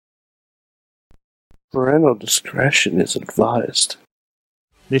Parental discretion is advised.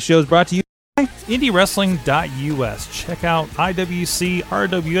 This show is brought to you by IndieWrestling.us. Check out IWC,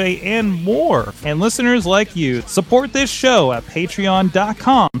 RWA, and more. And listeners like you, support this show at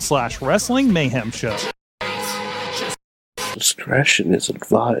Patreon.com/Wrestling Mayhem Show. Discretion is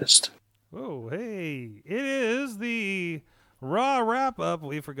advised. Oh, hey, it is the Raw Wrap Up.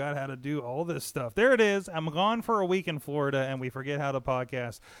 We forgot how to do all this stuff. There it is. I'm gone for a week in Florida, and we forget how to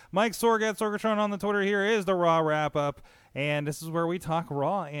podcast. Mike Sorg at Sorgatron on the Twitter. Here is the Raw Wrap Up, and this is where we talk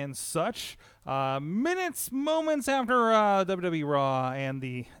Raw and such. Moments after WWE Raw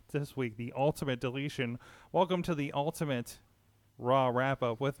and this week, the Ultimate Deletion. Welcome to the Ultimate Raw Wrap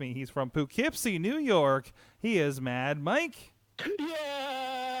Up. With me, he's from Poughkeepsie, New York. He is Mad Mike. Yes!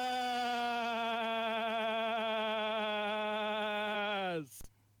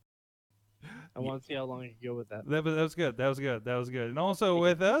 I want to see how long I can go with that. That was good. And also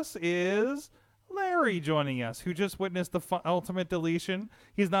with us is Larry joining us, who just witnessed the Ultimate Deletion.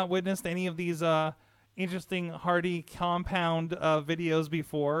 He's not witnessed any of these interesting Hardy compound videos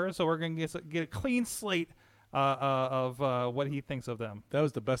before, so we're going to get a clean slate of what he thinks of them. That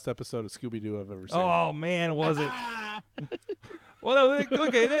was the best episode of Scooby-Doo I've ever seen. Oh, man, was it? Well,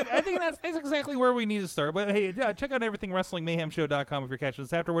 okay, I think that's exactly where we need to start. But hey, check out everything WrestlingMayhemShow.com if you're catching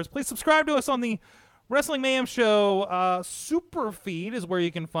this afterwards. Please subscribe to us on the Wrestling Mayhem Show super feed is where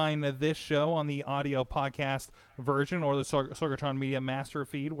you can find this show on the audio podcast version or the Sorgatron Media master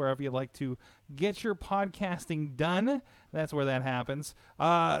feed, wherever you like to get your podcasting done. That's where that happens.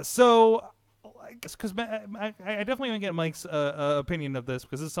 Because I definitely want to get Mike's opinion of this,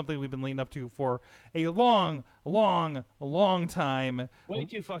 because this is something we've been leading up to for a long time. Way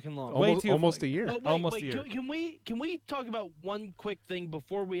too fucking long. Almost a year. Almost a year. Can we talk about one quick thing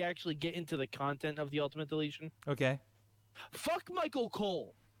before we actually get into the content of the Ultimate Deletion? Okay. Fuck Michael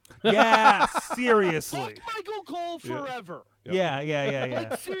Cole. Yeah, seriously. Fuck Michael Cole forever. Yeah.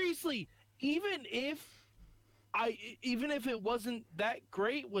 Like, seriously, even if it wasn't that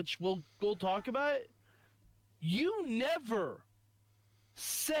great, which we'll talk about, you never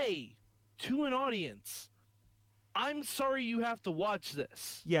say to an audience, I'm sorry you have to watch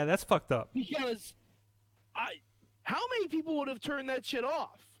this. Yeah, that's fucked up. Because how many people would have turned that shit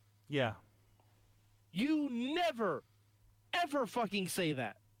off? Yeah. You never, ever fucking say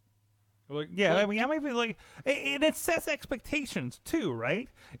that. Well, yeah, I mean, how many people, like, and it sets expectations too, right?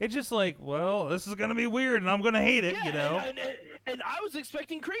 It's just like, well, this is gonna be weird, and I'm gonna hate it, you know. And I was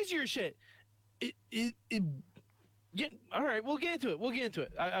expecting crazier shit. All right, we'll get into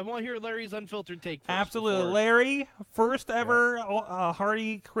it. I want to hear Larry's unfiltered take first. Absolutely, Larry, first ever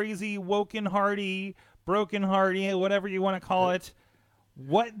Hardy, crazy, woken Hardy, broken Hardy, whatever you want to call it.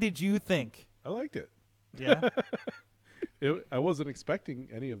 What did you think? I liked it. Yeah. I wasn't expecting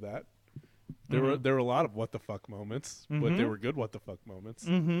any of that. There were a lot of what the fuck moments, but they were good what the fuck moments.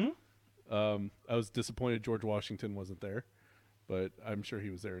 I was disappointed George Washington wasn't there, but I'm sure he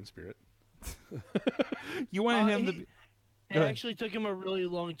was there in spirit. You wanted him to be... It actually took him a really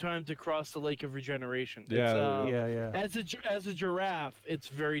long time to cross the Lake of Regeneration. Yeah. As a giraffe, it's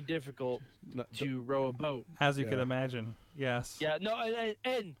very difficult to row a boat. As you could imagine, yes. Yeah, no,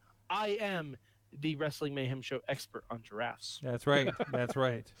 and I am the Wrestling Mayhem Show expert on giraffes. That's right.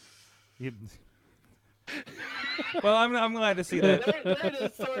 Well, I'm glad to see that. There it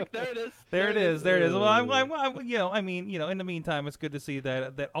is, Sorg. There it is. Well, I'm in the meantime, it's good to see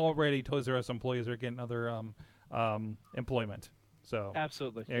that already Toys R Us employees are getting other employment. So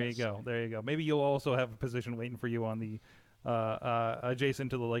absolutely, there you go. Maybe you'll also have a position waiting for you on the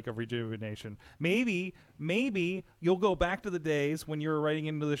adjacent to the Lake of Rejuvenation. Maybe you'll go back to the days when you were writing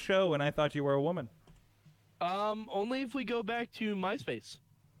into the show and I thought you were a woman. Only if we go back to MySpace.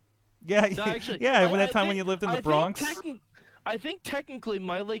 Yeah, no, actually, when you lived in the Bronx. I think technically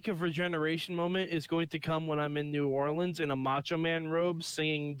my Lake of Regeneration moment is going to come when I'm in New Orleans in a Macho Man robe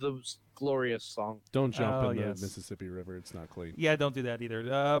singing the glorious song. Don't jump in the Mississippi River; it's not clean. Yeah, don't do that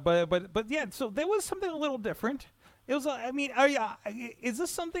either. But yeah, so there was something a little different. It was, is this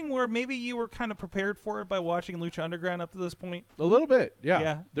something where maybe you were kind of prepared for it by watching Lucha Underground up to this point? A little bit,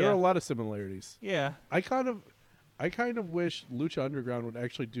 yeah. There are a lot of similarities. Yeah, I kind of wish Lucha Underground would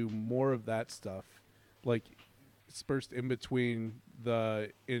actually do more of that stuff, like dispersed in between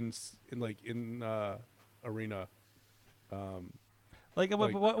the arena. What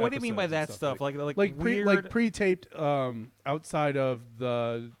do you mean by that stuff? Like weird... pre-taped outside of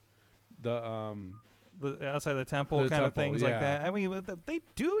the outside the temple kind of things like that. I mean, they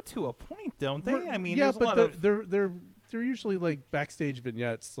do to a point, don't they? I mean, yeah, but they're they're usually like backstage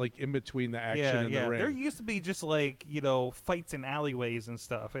vignettes, like in between the action and the ring. There used to be just like fights in alleyways and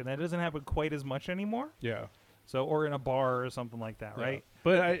stuff, and that doesn't happen quite as much anymore. Yeah. So, or in a bar or something like that, right?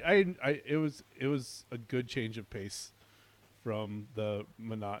 But it was a good change of pace from the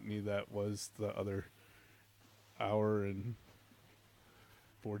monotony that was the other hour and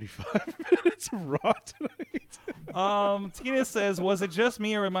 45 minutes of Raw tonight. Tina says, was it just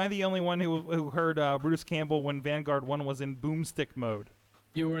me, or am I the only one who heard Bruce Campbell when Vanguard 1 was in boomstick mode?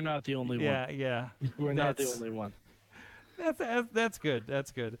 You were not the only one. Yeah. You were not the only one. That's good.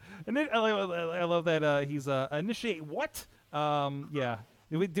 That's good. And then, I love that he's initiate what? Yeah.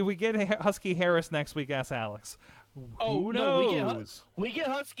 Do we get Husky Harris next week? Asks Alex. Who knows? We get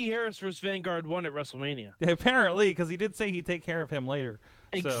Husky Harris versus Vanguard 1 at WrestleMania. Apparently, because he did say he'd take care of him later.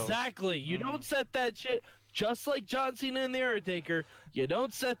 Exactly. You don't set that shit, just like John Cena and The Undertaker, you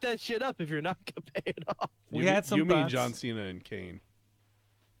don't set that shit up if you're not going to pay it off. You mean John Cena and Kane.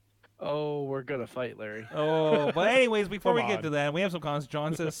 Oh, we're going to fight, Larry. Oh, but anyways, before we get to that, we have some comments.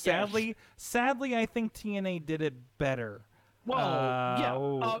 John says, sadly, I think TNA did it better.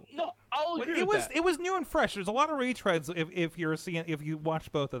 Well, no, I'll agree with that. It was new and fresh. There's a lot of retreads if you watch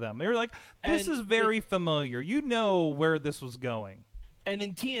both of them. They're like, this is very familiar. You know where this was going. And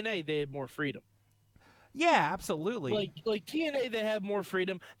in TNA, they had more freedom. Yeah, absolutely. Like TNA, they had more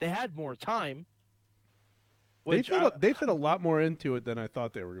freedom. They had more time. They fit a lot more into it than I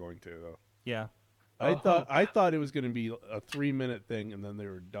thought they were going to, though. Yeah. I thought it was going to be a 3-minute thing, and then they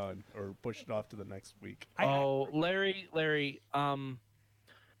were done or pushed it off to the next week. Larry,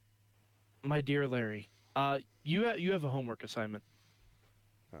 my dear Larry, you have a homework assignment.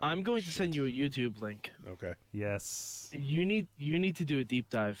 I'm going to send you a YouTube link. Okay. Yes. You need to do a deep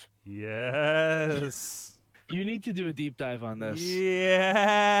dive. Yes. You need to do a deep dive on this.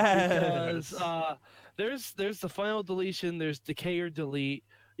 Yes. Because there's the final deletion. There's decay or delete.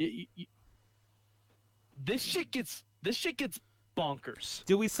 This shit gets bonkers.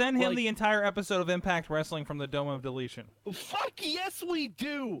 Do we send him the entire episode of Impact Wrestling from the Dome of Deletion? Fuck yes, we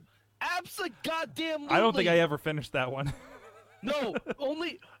do. Abso-goddamn-lutely. I don't think I ever finished that one. No,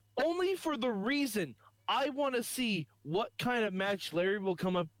 only for the reason I want to see what kind of match Larry will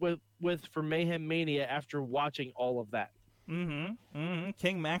come up with for Mayhem Mania after watching all of that. King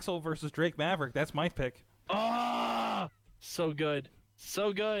Maxwell versus Drake Maverick. That's my pick. Ah, so good.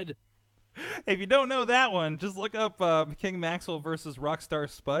 So good. If you don't know that one, just look up King Maxwell versus Rockstar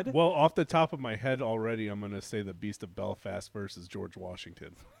Spud. Well, off the top of my head already, I'm going to say the Beast of Belfast versus George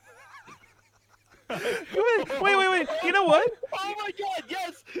Washington. Wait. You know what? Oh my God!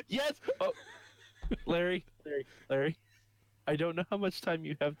 Yes. Oh. Larry. I don't know how much time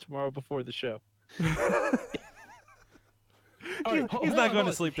you have tomorrow before the show. He's not going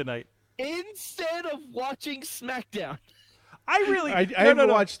to sleep tonight. Instead of watching SmackDown. I haven't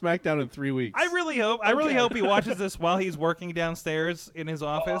watched SmackDown in 3 weeks. I really hope he watches this while he's working downstairs in his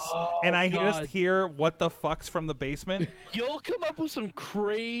office, and I just hear what the fuck's from the basement. You'll come up with some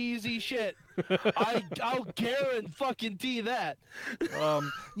crazy shit. I'll guarantee that.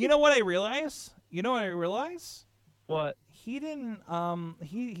 You know what I realize? What? He didn't.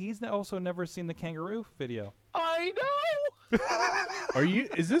 He's also never seen the kangaroo video. I know.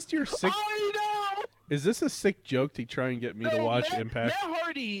 Is this your sick? I know. Is this a sick joke to try and get me to watch Impact?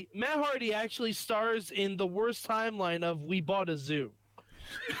 Matt Hardy actually stars in the worst timeline of We Bought a Zoo.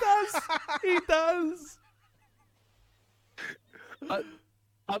 He does.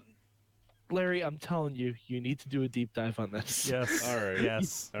 Larry, I'm telling you, you need to do a deep dive on this. Yes. All right.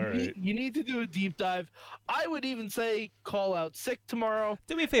 Yes. All right. You need to do a deep dive. I would even say call out sick tomorrow.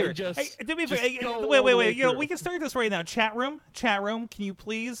 Do me a favor. Do me a favor. Wait. You know, we can start this right now. Chat room. Can you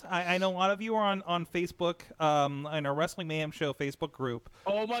please? I know a lot of you are on Facebook, in our Wrestling Mayhem Show Facebook group.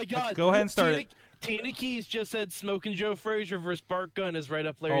 Oh my God! Go ahead and start it. Tina Keys just said Smokin' Joe Frazier versus Bart Gunn is right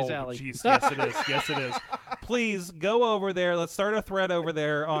up Larry's alley. Jeez, yes it is. Please go over there. Let's start a thread over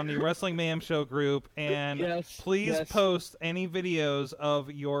there on the Wrestling Mayhem Show group, and please post any videos of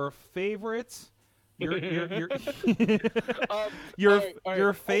your favorites. Your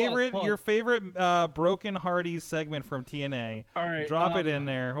favorite Broken Hardy segment from TNA. All right, drop it in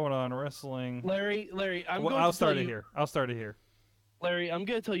there. Hold on, wrestling. Larry, I'll start it here. Larry, I'm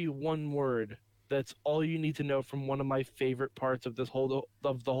going to tell you one word. That's all you need to know from one of my favorite parts of the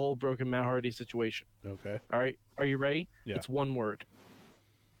whole Broken Matt Hardy situation. Okay. All right. Are you ready? Yeah. It's one word.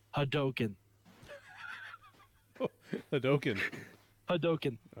 Hadouken. Hadouken. All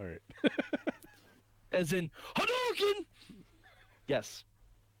right. As in Hadouken. Yes.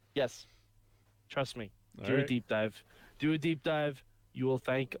 Trust me. Do a deep dive. You will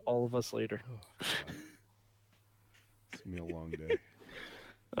thank all of us later. gonna be a long day.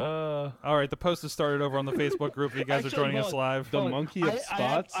 All right, the post has started over on the Facebook group. If you guys are joining us live. The monkey of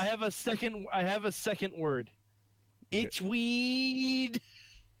spots. I have a second word. Itchweed.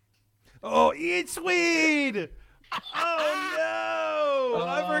 Oh, Itchweed! Oh no!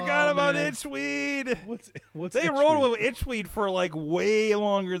 I forgot about Itchweed. What's They rolled with Itchweed for like way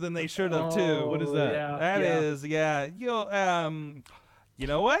longer than they should have too. What is that? Yeah, That is, yeah. You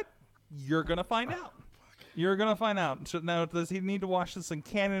know what? You're gonna find out. You're gonna find out. So now, does he need to watch this in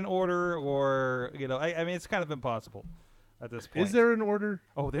canon order, or I mean, it's kind of impossible at this point. Is there an order?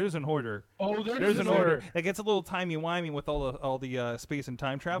 Oh, there's an order. Oh, There's an order. It gets a little timey-wimey with all the space and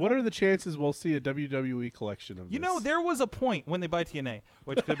time travel. What are the chances we'll see a WWE collection of this? You know, there was a point when they buy TNA,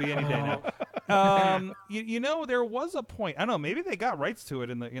 which could be any day now. There was a point. I don't know. Maybe they got rights to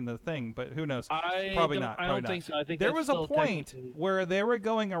it in the thing, but who knows? Probably not. I don't think so. I think there that's was a still point technically- where they were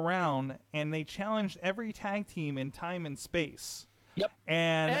going around and they challenged every tag team in time and space. Yep.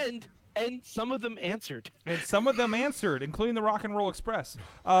 And some of them answered. some of them answered, including the Rock and Roll Express.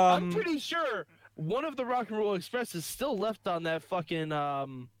 I'm pretty sure one of the Rock and Roll Express is still left on that fucking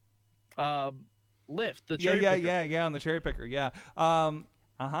lift. The cherry picker. Yeah, on the cherry picker. Yeah. The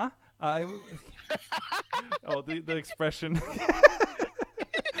expression.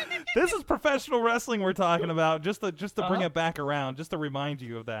 This is professional wrestling we're talking about. Just to bring it back around, just to remind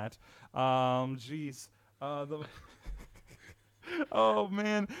you of that. Jeez. Oh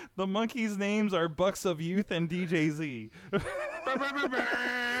man, the monkeys' names are Bucks of Youth and DJ Z.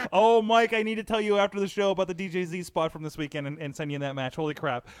 Oh, Mike, I need to tell you after the show about the DJ Z spot from this weekend and send you that match. Holy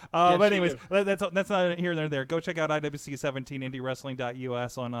crap! But anyways, that's not here nor there. Go check out IWC17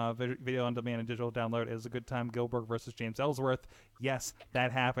 IndieWrestling.us on video on demand and digital download. It is a good time. Gilbert versus James Ellsworth. Yes,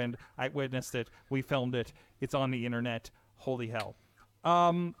 that happened. I witnessed it. We filmed it. It's on the internet. Holy hell.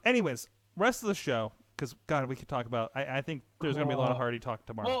 Anyways, rest of the show. Because, God, we could talk about... I think there's going to be a lot of Hardy talk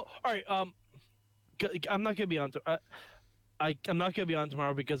tomorrow. Well, all right. I'm not going to be on... I'm not going to be on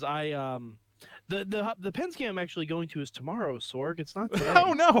tomorrow because the Pens game I'm actually going to is tomorrow, Sorg. It's not today.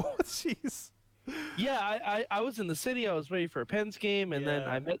 Oh, no. Jeez. Yeah, I was in the city. I was ready for a Pens game, and then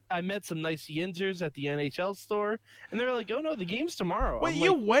I met some nice Yinzers at the NHL store, and they were like, "Oh no, the game's tomorrow." Wait,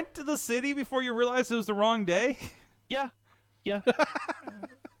 you went to the city before you realized it was the wrong day? Yeah.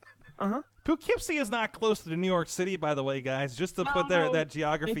 Uh-huh. Poughkeepsie is not close to New York City, by the way, guys. Just to put that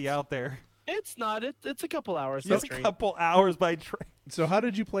geography out there. It's not. It's a couple hours. It's a couple hours by train. So how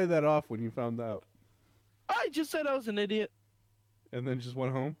did you play that off when you found out? I just said I was an idiot. And then just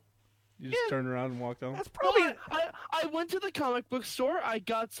went home? You just turned around and walked home? That's probably... I went to the comic book store. I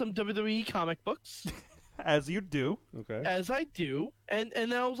got some WWE comic books. As you do. Okay. As I do. And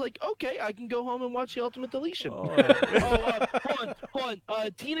then I was like, okay, I can go home and watch the Ultimate Deletion. Oh. Hold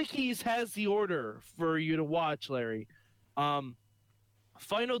on. Tina Keys has the order for you to watch, Larry. Final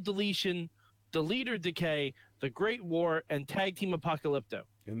Deletion, Deleter Decay, The Great War, and Tag Team Apocalypto.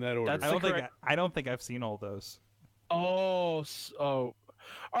 In that order. I don't think I've seen all those. Oh.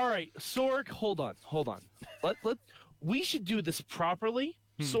 All right, Sorg, hold on. We should do this properly,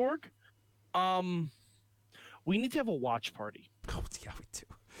 Sorg. We need to have a watch party. Oh, yeah, we do.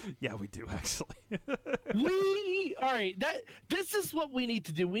 Yeah, we do, actually. All right, this is what we need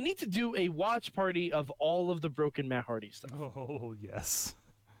to do. We need to do a watch party of all of the Broken Matt Hardy stuff. Oh, yes.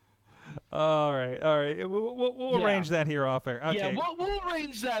 All right. We'll arrange that here off air. Okay. Yeah, we'll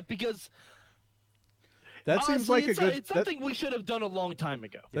arrange that because that honestly, seems like it's something we should have done a long time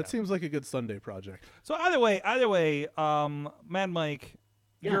ago. That seems like a good Sunday project. So either way, Mad Mike,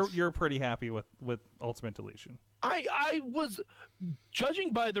 yes. you're pretty happy with Ultimate Deletion. I was,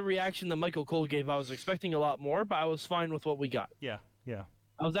 judging by the reaction that Michael Cole gave, I was expecting a lot more, but I was fine with what we got. Yeah.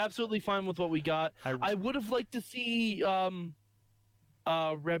 I was absolutely fine with what we got. I would have liked to see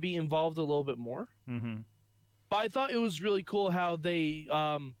Rebby involved a little bit more. Mm-hmm. But I thought it was really cool how they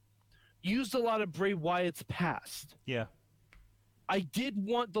used a lot of Bray Wyatt's past. Yeah. I did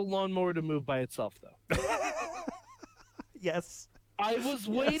want the lawnmower to move by itself, though. Yes. I was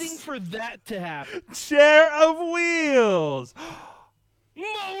waiting for that to happen. Chair of wheels. Mower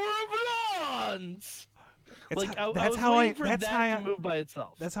of lawns. I was how waiting for that to move by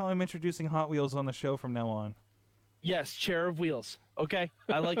itself. That's how I'm introducing Hot Wheels on the show from now on. Yes, chair of wheels. Okay,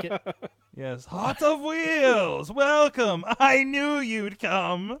 I like it. Yes, Hot of Wheels. Welcome. I knew you'd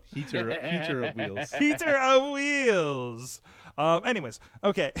come. Heater of wheels. Heater of wheels. Anyways,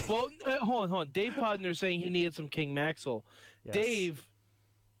 okay. Well, hold on. Dave Podner saying he needed some King Maxwell. Yes. Dave,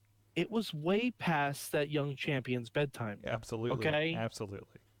 it was way past that young champion's bedtime. Absolutely. Okay?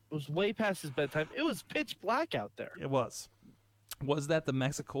 Absolutely. It was way past his bedtime. It was pitch black out there. It was. Was that the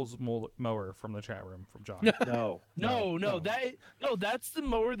Mexico's mower from the chat room from John? No. That's the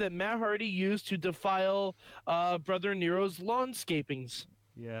mower that Matt Hardy used to defile Brother Nero's lawnscapings.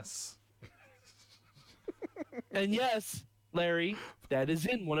 Yes. And yes, Larry, that is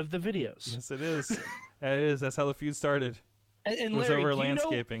in one of the videos. Yes, it is. It is. That's how the feud started. And It was Larry, over do you know-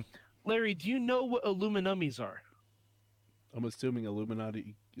 landscaping. Larry, do you know what Illuminummies are? I'm assuming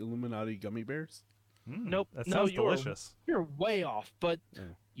Illuminati gummy bears. Nope. That No, sounds you're- delicious. You're way off, but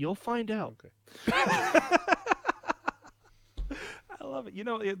you'll find out. Okay. I love it. You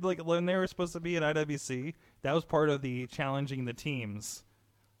know, like when they were supposed to be at IWC, that was part of the challenging the teams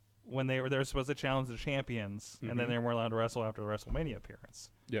when they were supposed to challenge the champions, and then they weren't allowed to wrestle after the WrestleMania appearance.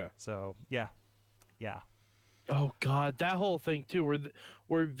 Yeah. So yeah. Oh God, that whole thing too,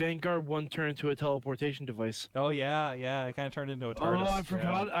 where Vanguard 1 turned into a teleportation device. Oh yeah. It kind of turned into a Oh, TARDIS. I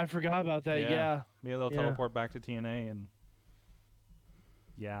forgot. Yeah. I forgot about that. Yeah. Maybe they'll teleport back to TNA and.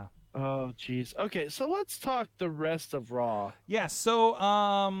 Yeah. Oh jeez. Okay, so let's talk the rest of Raw. Yeah. So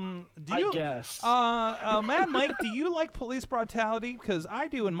do you? I guess. Mad Mike, do you like police brutality? Because I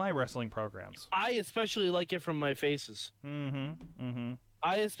do in my wrestling programs. I especially like it from my faces.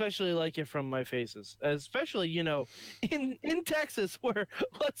 I especially like it from my faces, especially in Texas, where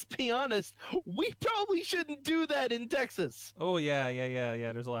let's be honest, we probably shouldn't do that in Texas. Oh yeah.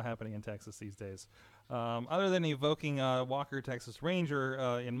 There's a lot happening in Texas these days. Other than evoking Walker Texas Ranger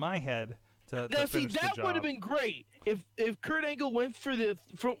in my head to Now, see, finish the that job. would have been great if Kurt Angle went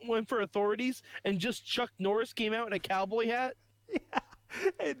for authorities and just Chuck Norris came out in a cowboy hat.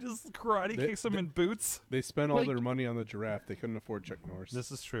 It just karate kicks him in boots. They spent all their money on the giraffe. They couldn't afford Chuck Norris.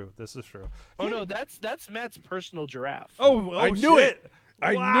 This is true. Oh no, that's Matt's personal giraffe. Oh, I knew shit. it.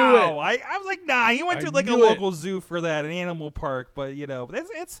 I Wow. knew it. I was like, nah. He went I to like a knew it. local zoo for that, an animal park. But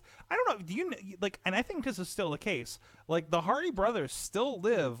it's. I don't know. Do you like? And I think this is still the case. Like the Hardy brothers still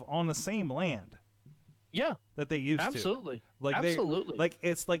live on the same land Yeah, that they used to. absolutely. Like absolutely.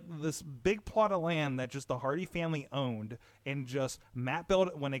 it's like this big plot of land that just the Hardy family owned, and just Matt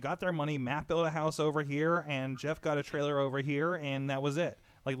built when they got their money. Matt built a house over here, and Jeff got a trailer over here, and that was it.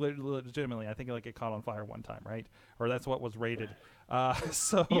 Like legitimately, I think like it caught on fire one time, right? Or that's what was rated.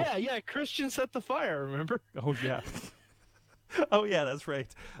 So yeah. Christian set the fire. Remember? Oh yeah. Oh yeah, that's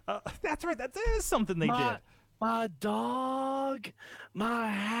right. That's right. That is something they did. My dog, my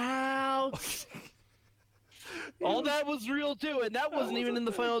house. All that was real too, and that wasn't even in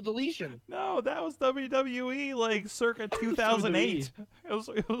the final deletion. No, that was WWE like circa 2008.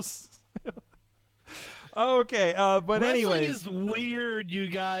 It was okay, but anyways, wrestling is weird, you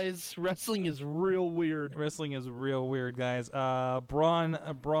guys. Wrestling is real weird. Wrestling is real weird, guys.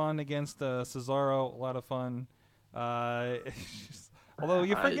 Braun against Cesaro, a lot of fun. Although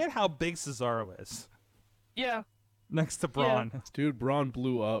you forget how big Cesaro is Yeah. next to Braun. Dude, Braun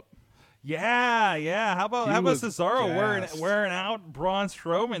blew up. Yeah. How about was Cesaro gassed. wearing out Braun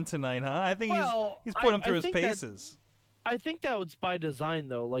Strowman tonight, huh? I think he's put him through his paces. I think that was by design,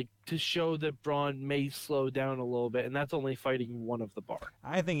 though, like to show that Braun may slow down a little bit, and that's only fighting one of the bar.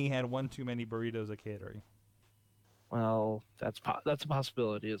 I think he had one too many burritos at catering. Well, that's a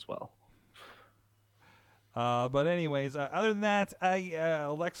possibility as well. But anyways, other than that,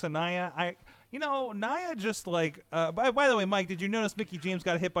 Alexa Nia, Nia just like. By the way, Mike, did you notice Mickie James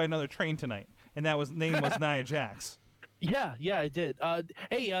got hit by another train tonight, and name was Nia Jax? Yeah, I did.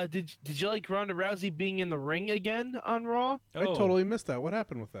 Hey, did you like Ronda Rousey being in the ring again on Raw? I totally missed that. What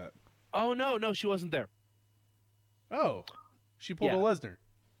happened with that? Oh no, she wasn't there. Oh, she pulled a Yeah. Lesnar.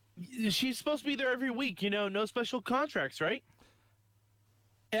 She's supposed to be there every week. No special contracts, right?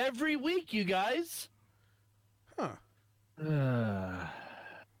 Every week, you guys. Huh.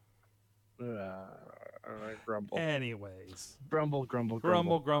 Grumble. Anyways, Grumble.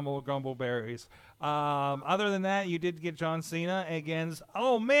 berries. Other than that, you did get John Cena against.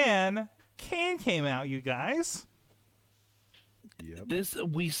 Oh man, Kane came out, you guys. Yep.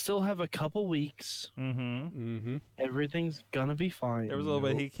 We still have a couple weeks. Mm-hmm. Everything's gonna be fine. There was a little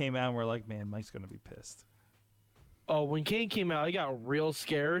bit. He came out, and we're like, man, Mike's gonna be pissed. Oh, when Kane came out, I got real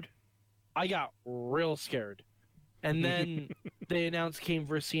scared. And then they announced Kane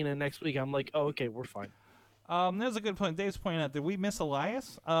versus Cena next week. I'm like, oh, okay, we're fine. There's a good point. Dave's pointing out, did we miss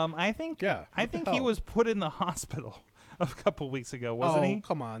Elias? I think Yeah. I think he was put in the hospital a couple weeks ago, wasn't he?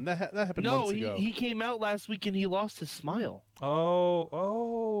 Come on. That happened No, months ago. he came out last week and he lost his smile.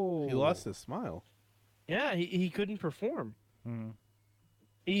 Oh. He lost his smile. Yeah, he couldn't perform.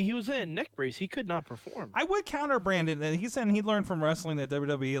 He was in a neck brace. He could not perform. I would counter Brandon. He said he learned from wrestling that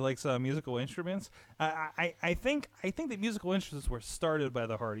WWE likes musical instruments. I think that musical instruments were started by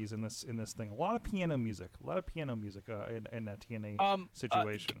the Hardys in this thing. A lot of piano music. In that TNA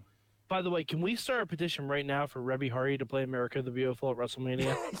situation. By the way, can we start a petition right now for Rebby Hardy to play America the Beautiful at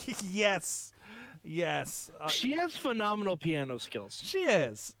WrestleMania? Yes. She has phenomenal piano skills. She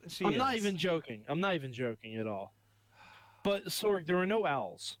is. I'm not even joking. I'm not even joking at all. But, Sorg, there are no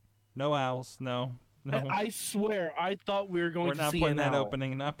owls. No owls. No. I swear, I thought we were going to see We're an not owl.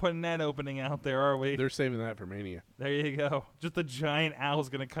 putting that opening out there, are we? They're saving that for Mania. There you go. Just a giant owl's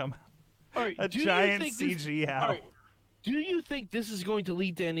going to come. All right, A giant CG owl. All right, do you think this is going to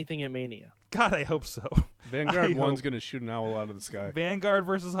lead to anything at Mania? God, I hope so. Vanguard 1's going to shoot an owl out of the sky. Vanguard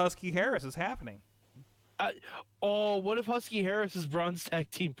versus Husky Harris is happening. What if Husky Harris is Braun's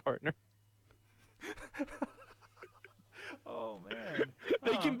tag team partner? Oh, man.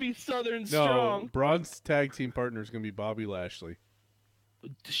 They can be Southern No, strong. Braun's tag team partner is going to be Bobby Lashley.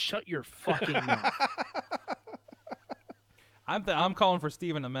 Shut your fucking mouth. I'm calling for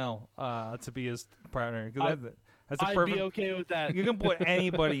Stephen Amell to be his partner. That's a I'd perfect. be okay with that. You can put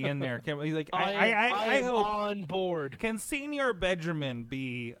anybody in there. I am hope. on board. Can Senior Benjamin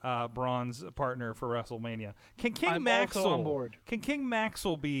be Braun's partner for WrestleMania? Can King I'm Maxwell also on board. Can King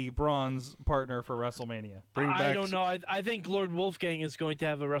Maxwell be Braun's partner for WrestleMania? I don't know. I think Lord Wolfgang is going to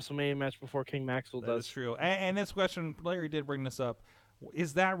have a WrestleMania match before King Maxwell That's does. true. And this question, Larry did bring this up.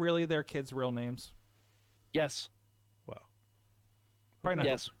 Is that really their kids' real names? Yes. Wow. Probably not.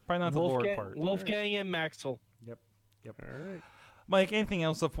 Yes. Probably not the Wolfgang, Lord part. Wolfgang and Maxwell. Yep. All right. Mike, anything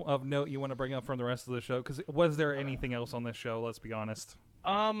else of note you want to bring up from the rest of the show? Because was there anything else on this show? Let's be honest.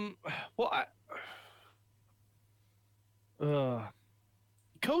 Well,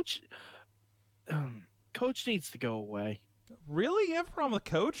 Coach needs to go away. Really? You have a problem with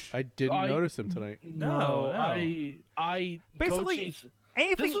Coach? I didn't notice him tonight. No. I Basically, Coach needs,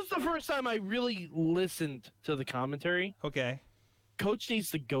 anything. this was the first time I really listened to the commentary. Okay. Coach needs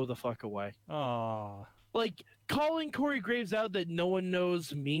to go the fuck away. Aw. Like, calling Corey Graves out that no one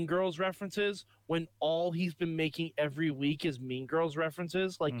knows Mean Girls references when all he's been making every week is Mean Girls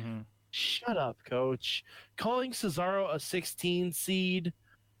references. Like, shut up, Coach. Calling Cesaro a 16 seed.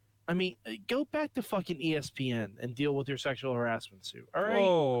 I mean, go back to fucking ESPN and deal with your sexual harassment suit. All right?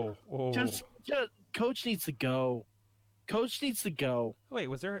 Oh. Just Coach needs to go. Coach needs to go. Wait,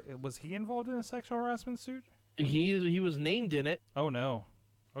 was he involved in a sexual harassment suit? He was named in it. Oh no.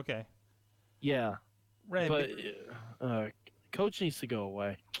 Okay. Yeah. Right. But Coach needs to go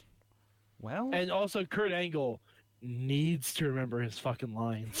away. Well. And also, Kurt Angle needs to remember his fucking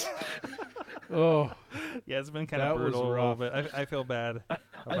lines. Oh, yeah, it's been kind that of brutal was a little rough. bit. I feel bad. I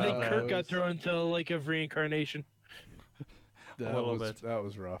think that. Kurt got thrown into like a reincarnation. that little was bit. that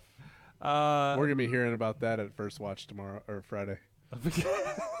was rough. We're We're gonna be hearing about that at First Watch tomorrow or Friday.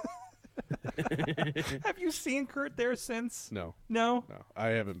 Have you seen Kurt there since? No, No. I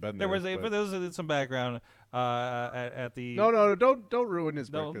haven't been there. There was but- for those that did some background at the. No, don't ruin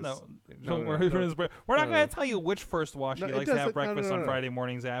his No, breakfast. don't no, worry. don't. We're not No, going no. to tell you which First Watch No, he it likes to have doesn't- no, breakfast no, on no. Friday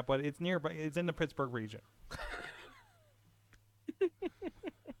mornings at, but it's nearby. It's in the Pittsburgh region.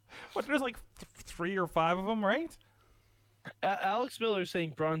 But there's like 3 or 5 of them, right? Alex Miller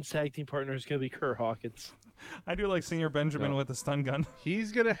saying Braun's tag team partner is going to be Kurt Hawkins. I do like Senior Benjamin No. with the stun gun.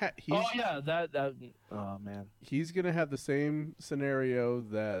 He's gonna have. Oh yeah, that. Oh man. He's gonna have the same scenario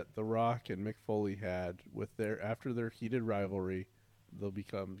that The Rock and Mick Foley had with after their heated rivalry. They'll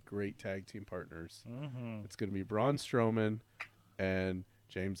become great tag team partners. Mm-hmm. It's gonna be Braun Strowman and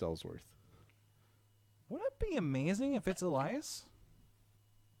James Ellsworth. Would it be amazing if it's Elias?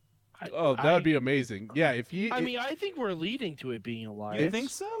 Oh, that would be amazing. Yeah, if he. I mean, I think we're leading to it being alive. You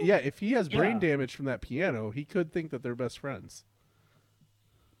think so? Yeah, if he has brain Yeah. damage from that piano, he could think that they're best friends.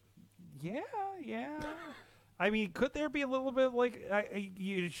 Yeah. I mean, could there be a little bit like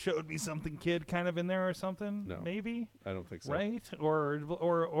you showed me something, kid, kind of in there or something? No. Maybe. I don't think so. Right?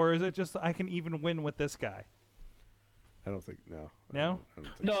 Or is it just I can even win with this guy? I don't think no. No? I don't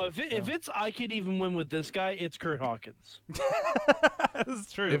think No, so. if it's I could even win with this guy, it's Kurt Hawkins.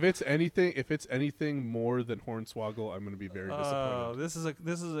 That's true. If it's anything more than Hornswoggle, I'm going to be very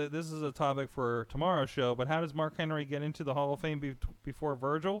disappointed. This is a topic for tomorrow's show. But how does Mark Henry get into the Hall of Fame before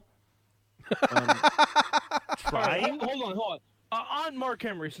Virgil? Trying. Hold on. On Mark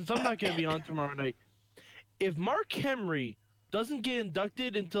Henry, since I'm not going to be on tomorrow night, if Mark Henry doesn't get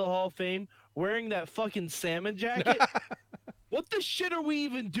inducted into the Hall of Fame wearing that fucking salmon jacket, what the shit are we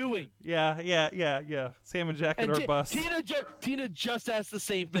even doing? Yeah. Salmon jacket And or bust. Tina just asked the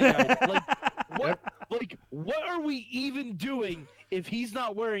same thing. Like, Like, what are we even doing if he's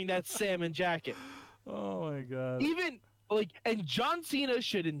not wearing that salmon jacket? Oh my god. Even and John Cena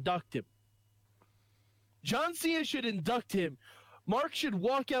should induct him. John Cena should induct him. Mark should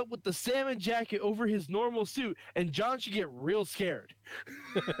walk out with the salmon jacket over his normal suit, and John should get real scared.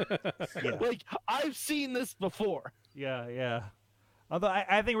 Yeah. Like, I've seen this before. Yeah. Although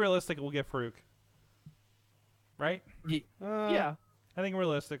I think realistically we'll get Farouk. Right? Yeah. I think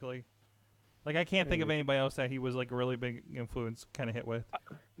realistically. Like, I can't think of anybody else that he was like a really big influence kind of hit with.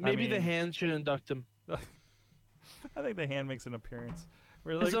 Maybe the Hand should induct him. I think the Hand makes an appearance.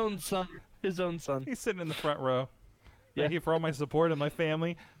 His own son. He's sitting in the front row. Yeah. Thank you for all my support and my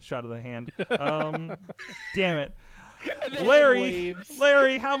family. Shot of the Hand. Damn it.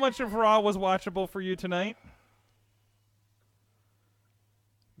 Larry, how much of Raw was watchable for you tonight?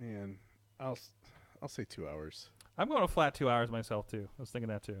 Man, I'll say 2 hours. I'm going a flat 2 hours myself too. I was thinking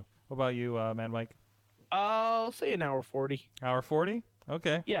that too. What about you, Mad Mike? I'll say an hour 40. Hour 40?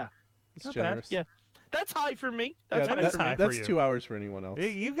 Okay. Yeah. It's Not generous. Yeah. That's high for me. That's high for That's you. 2 hours for anyone else.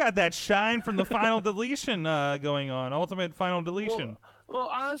 You got that shine from the final deletion going on. Ultimate final deletion.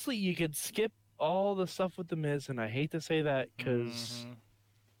 Well, honestly, you could skip all the stuff with The Miz, and I hate to say that because...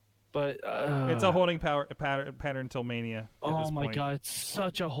 But it's a holding pattern until Mania. Oh my god, it's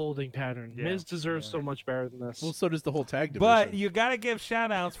such a holding pattern. Yeah. Miz deserves so much better than this. Well, so does the whole tag division. But you got to give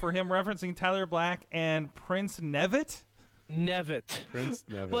shout-outs for him referencing Tyler Black and Prince Nevitt. Prince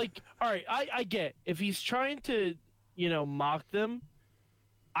Nevitt. Like, all right, I get if he's trying to, mock them.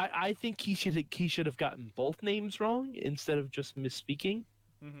 I think he should have gotten both names wrong instead of just misspeaking.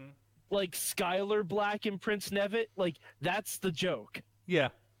 Mm-hmm. Like Skylar Black and Prince Nevitt, like that's the joke. Yeah.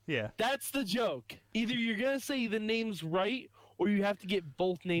 That's the joke. Either you're gonna say the names right, or you have to get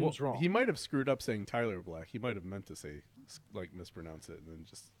both names wrong. He might have screwed up saying Tyler Black. He might have meant to say, mispronounce it, and then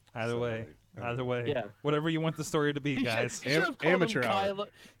just... Either way. Yeah. Whatever you want the story to be, guys. He should have called Amateur him hour.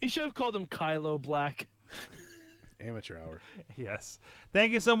 He should have called him Kylo Black. Amateur hour. Yes.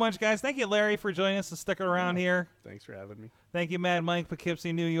 Thank you so much, guys. Thank you, Larry, for joining us and sticking around here. Thanks for having me. Thank you, Mad Mike,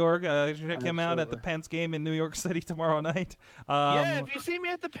 Poughkeepsie, New York. Check him out at the Pence game in New York City tomorrow night. Yeah, if you see me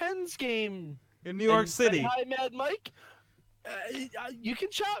at the Pens game in New York City. Hi, Mad Mike. You can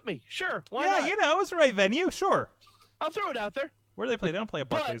shop me. Sure. Why not? It's the right venue. Sure. I'll throw it out there. Where do they play? They don't play at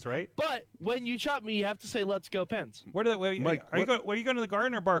Barclays, right? But when you chop me, you have to say, "Let's go Pens." Where do they? Mike, are you going to the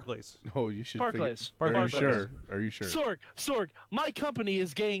Garden or Barclays? Oh, you should. Barclays. Are you Barclays. sure? Are you sure? Sorg, my company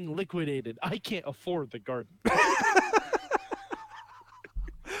is getting liquidated. I can't afford the Garden.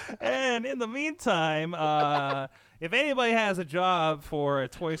 And in the meantime, if anybody has a job for a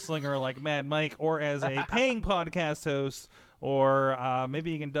toy slinger like Mad Mike, or as a paying podcast host, or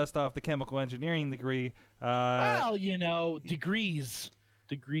maybe you can dust off the chemical engineering degree. Well, degrees.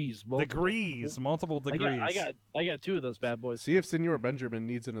 Multiple degrees. I got 2 of those bad boys. See if Senor Benjamin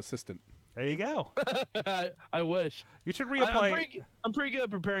needs an assistant. There you go. I wish. You should reapply. I'm pretty good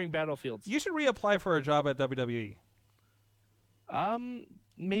at preparing battlefields. You should reapply for a job at WWE.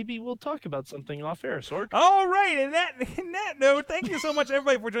 Maybe we'll talk about something off air, Sorg. All right. In that note, thank you so much,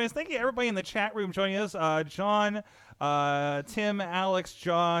 everybody, for joining us. Thank you, everybody in the chat room joining us. John, Tim, Alex,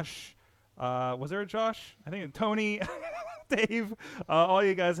 Josh. Was there a Josh? I think Tony, Dave, all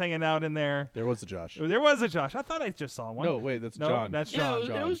you guys hanging out in there. There was a Josh. There was a Josh. I thought I just saw one. No, wait, that's John. That's Yeah,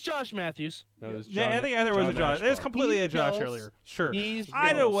 John. it was Josh Matthews. No, it was John. Yeah, I think there was a Josh. Ashbar. There's completely He's a Josh jealous. earlier. Sure. He's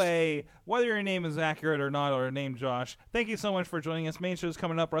Either jealous. way, whether your name is accurate or not, or name Josh, thank you so much for joining us. Main show's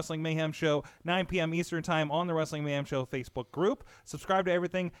coming up, Wrestling Mayhem Show, 9 p.m. Eastern Time on the Wrestling Mayhem Show Facebook group. Subscribe to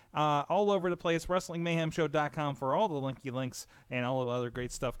everything all over the place, WrestlingMayhemShow.com for all the links and all the other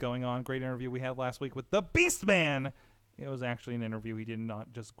great stuff going on. Great interview we had last week with the Beast Man. It was actually an interview. He did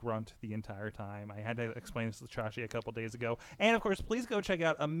not just grunt the entire time. I had to explain this to Chachi a couple days ago. And, of course, please go check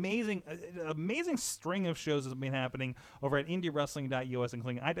out amazing string of shows that have been happening over at IndieWrestling.us,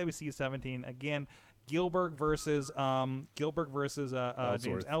 including IWC 17. Again, Gilbert versus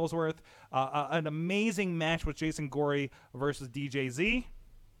James Ellsworth. An amazing match with Jason Gorey versus DJZ.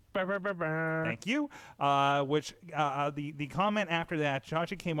 Thank you. The comment after that,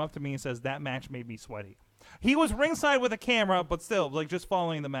 Chachi came up to me and says, that match made me sweaty. He was ringside with a camera, but still, just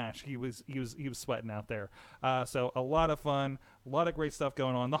following the match, he was sweating out there. So a lot of fun, a lot of great stuff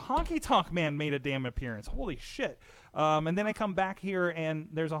going on. The Honky Tonk Man made a damn appearance. Holy shit! And then I come back here, and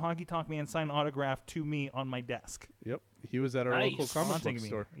there's a Honky Tonk Man signed autograph to me on my desk. Yep, he was at our local comic book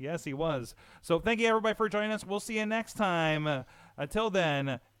store. Yes, he was. So thank you everybody for joining us. We'll see you next time. Until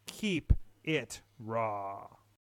then, keep it raw.